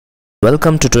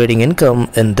Welcome to Trading Income.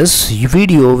 In this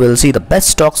video we'll see the best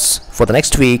stocks for the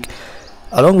next week.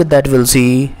 Along with that we'll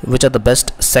see which are the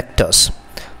best sectors.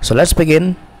 So let's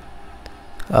begin.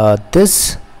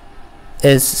 This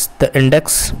is the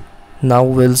index. Now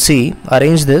we'll see,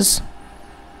 arrange this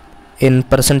in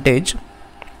percentage.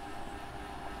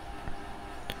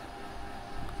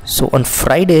 So on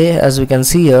Friday, as we can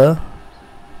see here,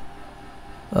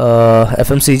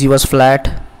 FMCG was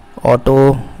flat,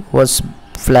 auto was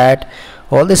flat,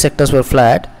 all the sectors were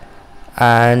flat,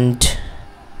 and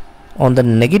on the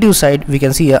negative side we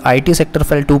can see here IT sector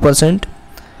fell 2%,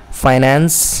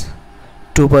 finance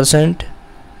 2%,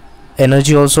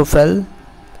 energy also fell,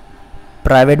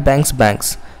 private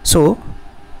banks. So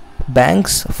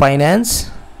banks,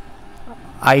 finance,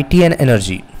 IT and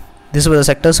energy, these were the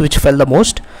sectors which fell the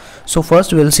most. So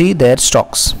first we'll see their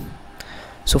stocks.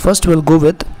 So first we'll go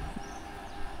with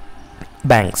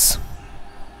banks.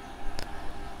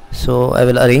 So I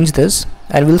will arrange this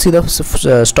and we'll see the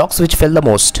stocks which fell the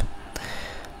most.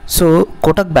 So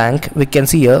Kotak Bank, we can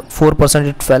see here 4%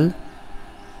 it fell.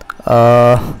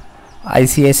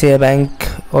 ICICI Bank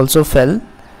also fell.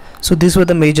 So these were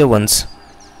the major ones.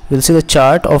 We'll see the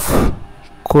chart of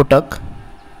Kotak,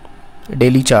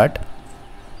 daily chart.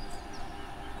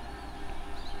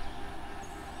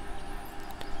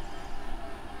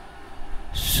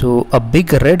 So a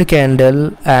big red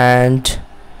candle and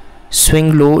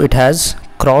swing low, it has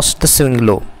crossed the swing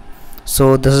low.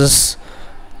 So this is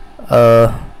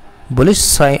a bullish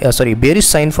sign, bearish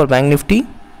sign for Banknifty.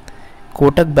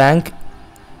 Kotak Bank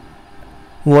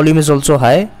volume is also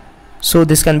high, so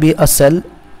this can be a sell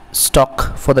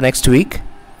stock for the next week.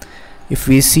 If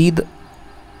we see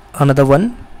another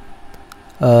one,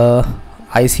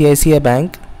 ICICI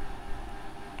Bank,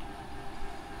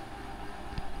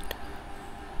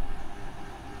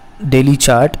 daily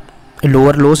chart,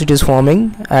 lower lows it is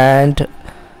forming and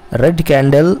red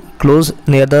candle close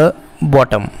near the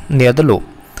bottom, near the low.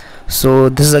 So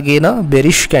this is again a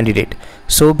bearish candidate.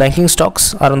 So banking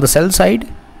stocks are on the sell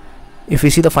side. If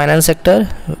we see the finance sector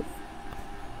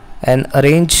and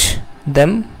arrange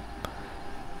them,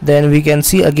 then we can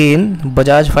see again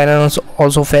Bajaj Finance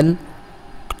also fell,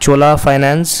 Chola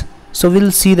Finance. So we'll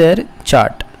see their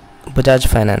chart. Bajaj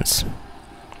Finance,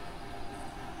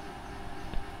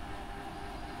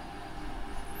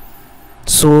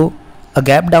 so a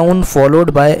gap down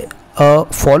followed by a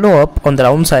follow up on the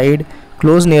downside,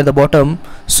 close near the bottom.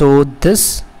 So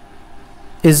this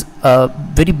is a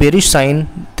very bearish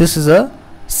sign. This is a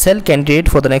sell candidate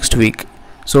for the next week.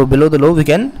 So below the low we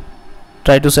can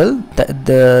try to sell.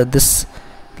 This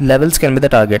levels can be the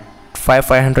target.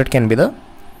 500 can be the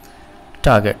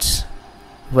targets.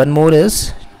 One more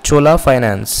is Chola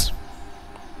Finance.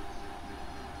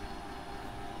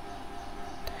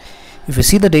 If you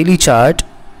see the daily chart,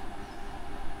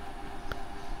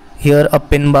 here a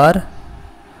pin bar,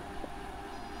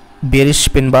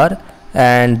 bearish pin bar,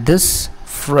 and this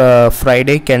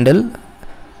Friday candle,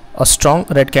 a strong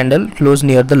red candle close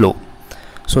near the low.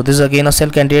 So this is again a sell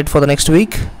candidate for the next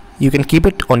week. You can keep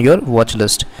it on your watch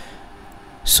list.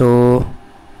 So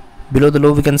below the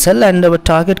low we can sell and our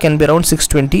target can be around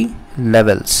 620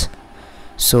 levels.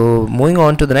 So moving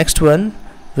on to the next one,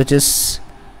 which is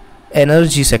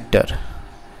energy sector.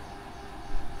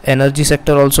 Energy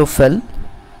sector also fell.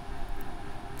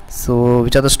 So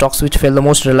which are the stocks which fell the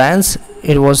most? Reliance,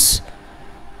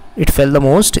 it fell the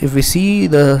most. If we see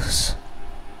the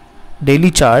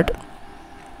daily chart,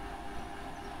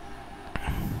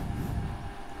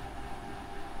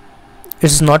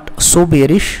 it's not so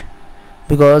bearish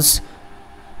because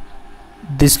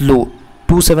this low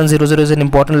 2700 is an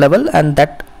important level and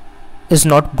that is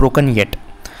not broken yet.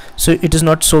 So it is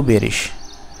not so bearish.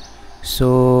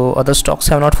 So other stocks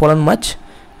have not fallen much.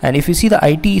 And if you see the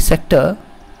IT sector,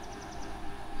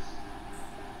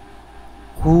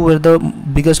 who were the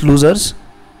biggest losers?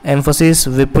 Emphasis,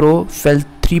 Wipro fell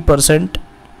 3%,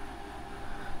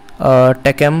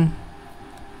 Techem,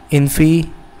 Infi.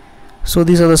 So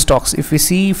these are the stocks. If we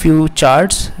see few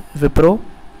charts, Wipro,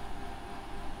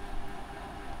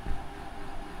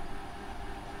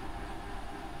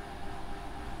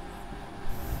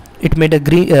 it made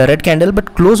a red candle,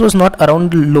 but close was not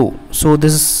around low. So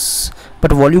this,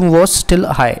 but volume was still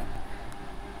high.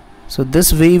 So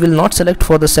this way will not select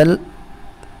for the sell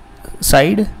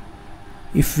side.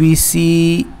 If we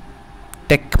see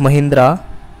Tech Mahindra,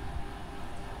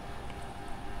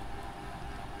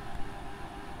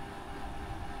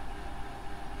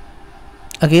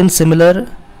 again similar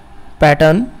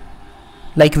pattern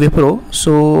like Wipro,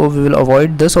 so we will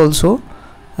avoid this also.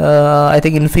 I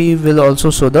think Infi will also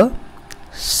show the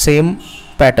same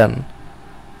pattern.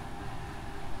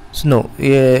 So no,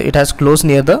 it has closed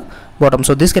near the bottom,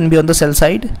 so this can be on the sell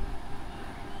side,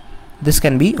 this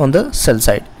can be on the sell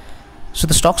side. So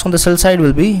the stocks on the sell side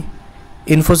will be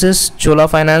Infosys, Chola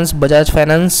Finance, Bajaj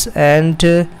Finance, and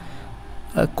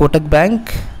Kotak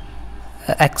Bank,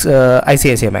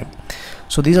 ICICI Bank.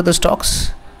 So these are the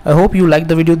stocks. I hope you like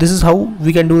the video. This is how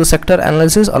we can do the sector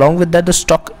analysis, along with that the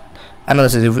stock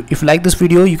analysis. If you like this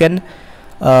video, you can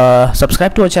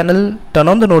subscribe to our channel, turn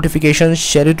on the notifications,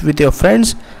 share it with your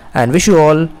friends, and wish you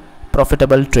all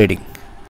profitable trading.